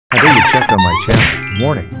bet you checked on my channel.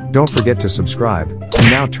 Warning, don't forget to subscribe,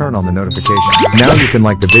 and now turn on the notifications. Now you can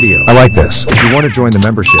like the video. I like this. If you want to join the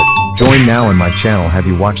membership, join now on my channel. Have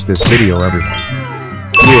you watched this video, everyone?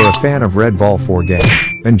 You are a fan of Red Ball 4 game.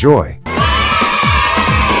 Enjoy.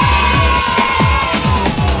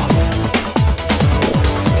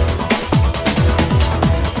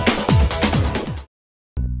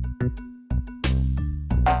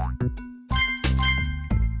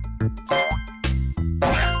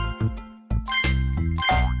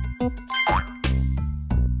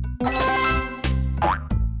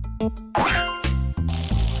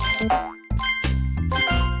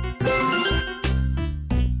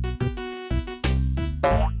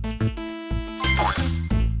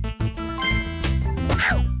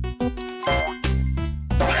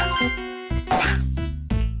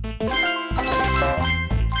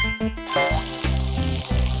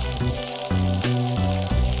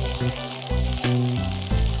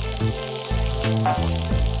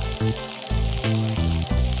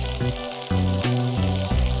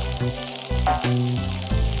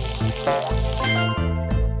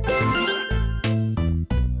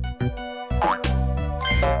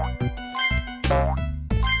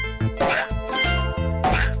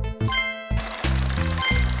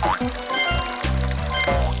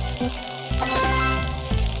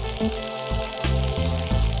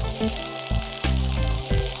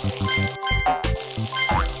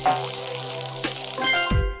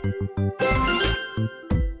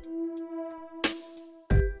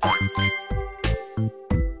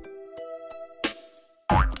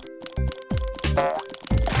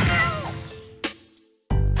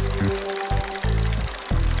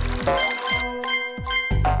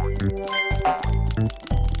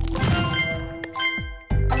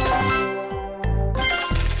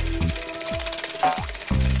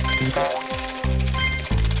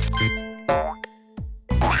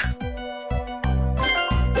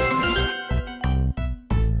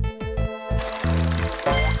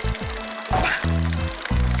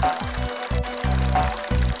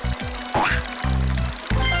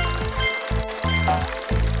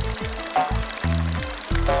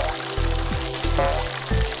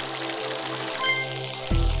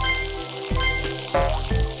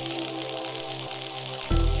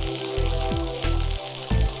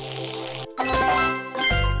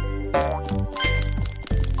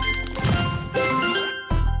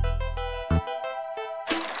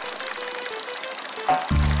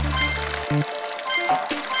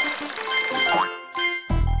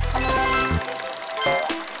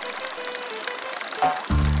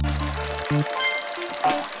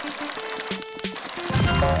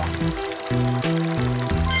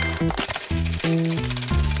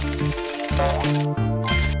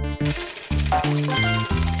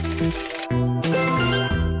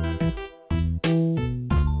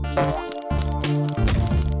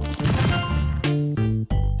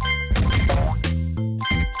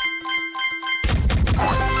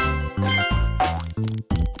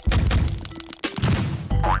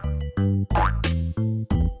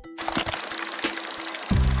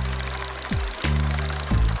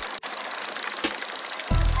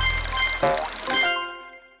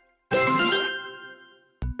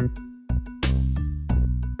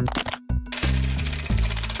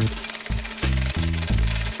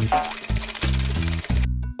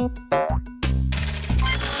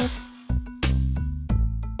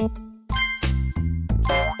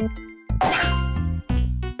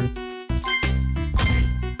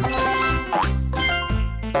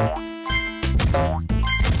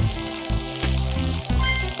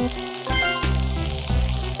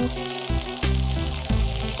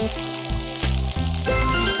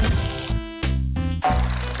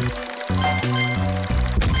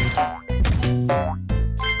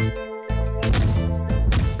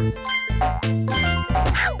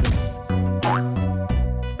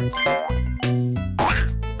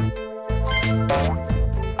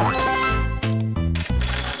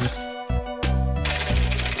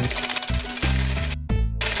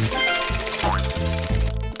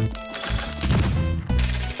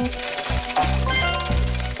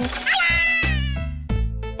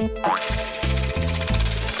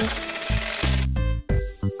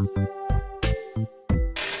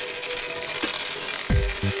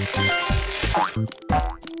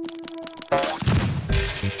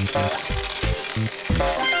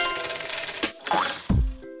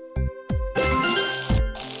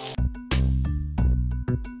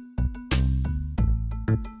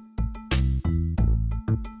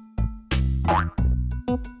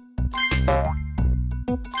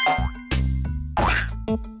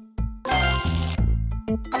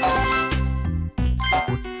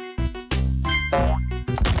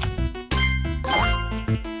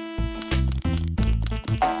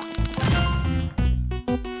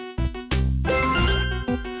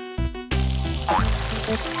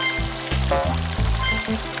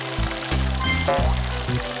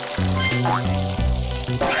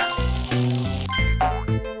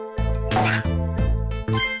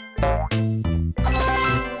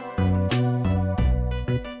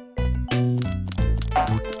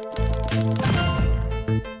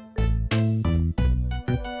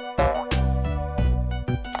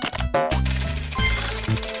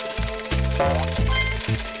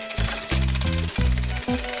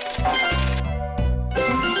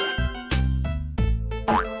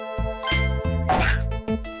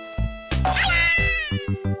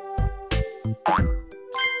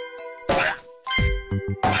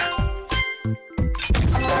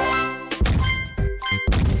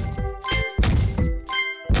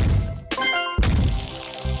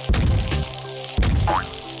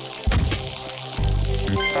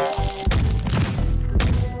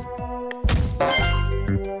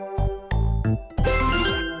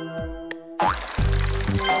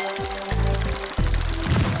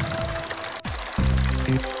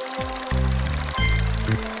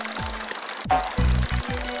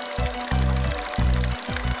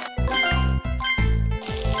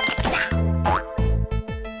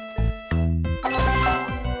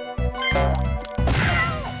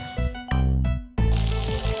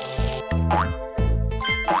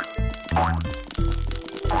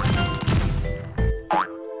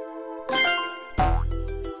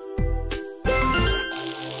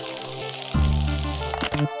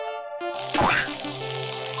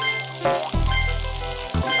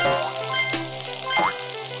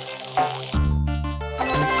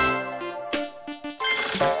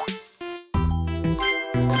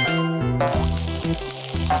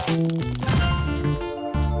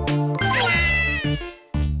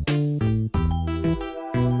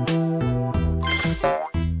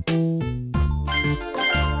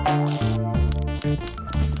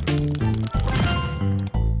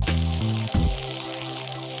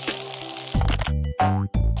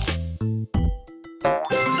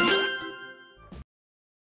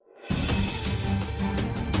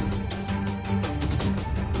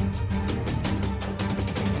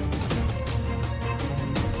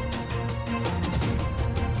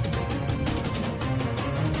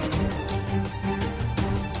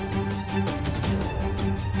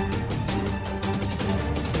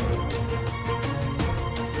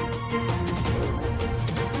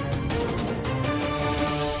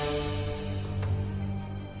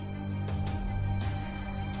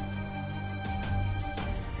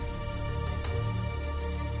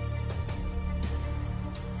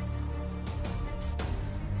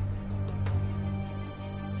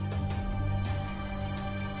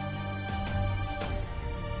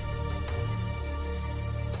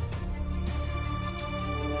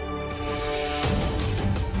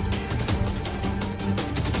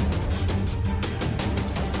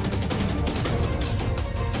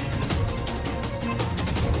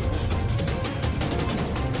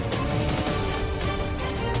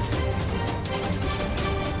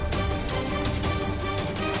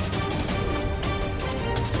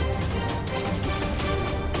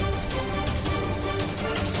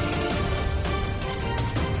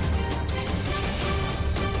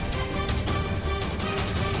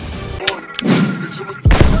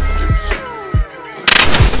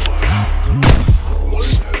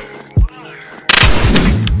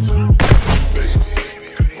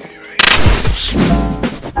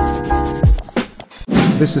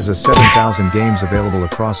 This is a 7,000 games available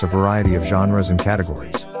across a variety of genres and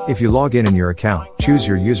categories. If you log in your account, choose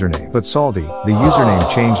your username. But Saldi, the username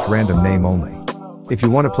changed random name only. If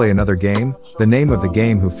you want to play another game, the name of the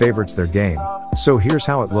game who favorites their game. So here's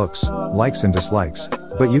how it looks, likes and dislikes.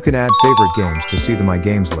 But you can add favorite games to see the My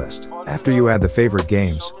Games list. After you add the favorite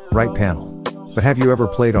games, right panel. But have you ever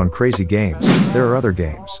played on Crazy Games? There are other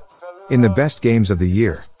games. In the best games of the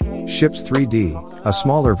year, Ships 3D, a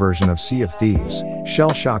smaller version of Sea of Thieves,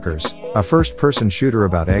 Shell Shockers, a first-person shooter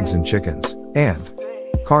about eggs and chickens, and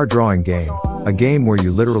Car Drawing Game, a game where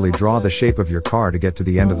you literally draw the shape of your car to get to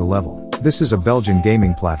the end of the level. This is a Belgian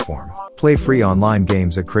gaming platform. Play free online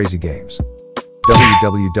games at Crazy Games.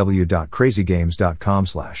 www.crazygames.com/.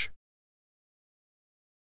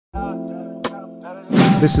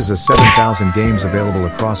 This is a 7,000 games available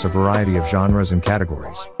across a variety of genres and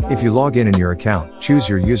categories. If you log in your account, choose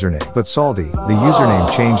your username. But Saldi, the username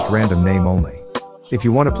changed random name only. If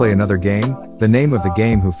you want to play another game, the name of the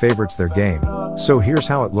game who favorites their game. So here's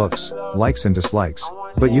how it looks, likes and dislikes.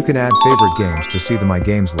 But you can add favorite games to see the My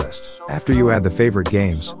Games list. After you add the favorite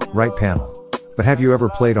games, right panel. But have you ever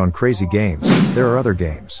played on Crazy Games? There are other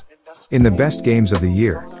games. In the best games of the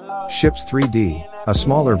year, Ships 3D, a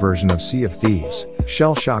smaller version of Sea of Thieves,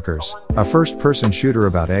 Shell Shockers, a first-person shooter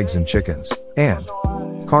about eggs and chickens, and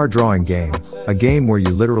Car drawing game, a game where you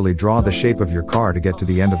literally draw the shape of your car to get to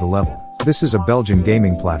the end of the level. This is a Belgian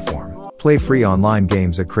gaming platform. Play free online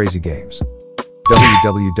games at Crazy Games.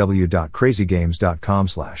 www.crazygames.com/